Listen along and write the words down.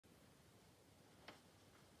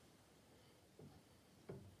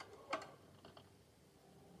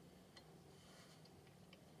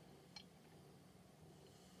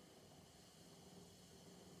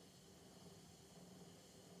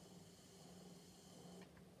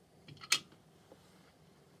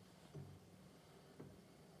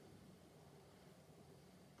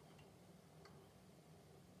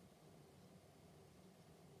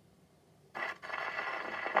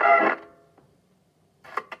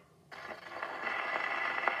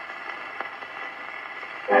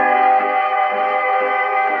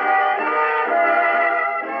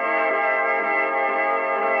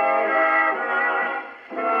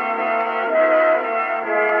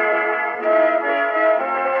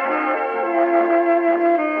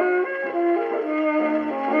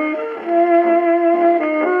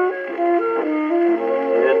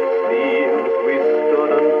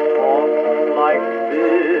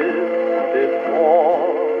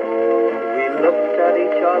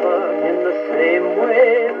other in the same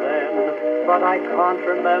way then, but I can't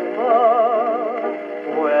remember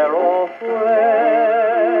where or when.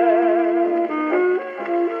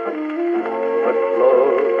 The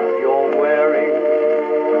clothes you're wearing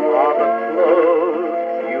are the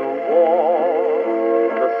clothes you wore.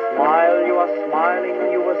 The smile you are smiling,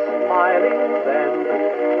 you were smiling then,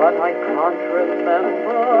 but I can't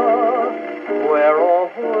remember where or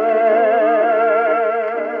when.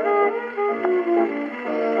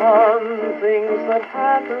 Some things that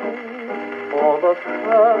happen for the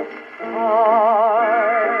first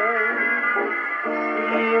time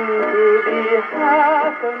seem to be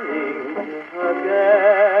happening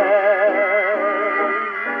again.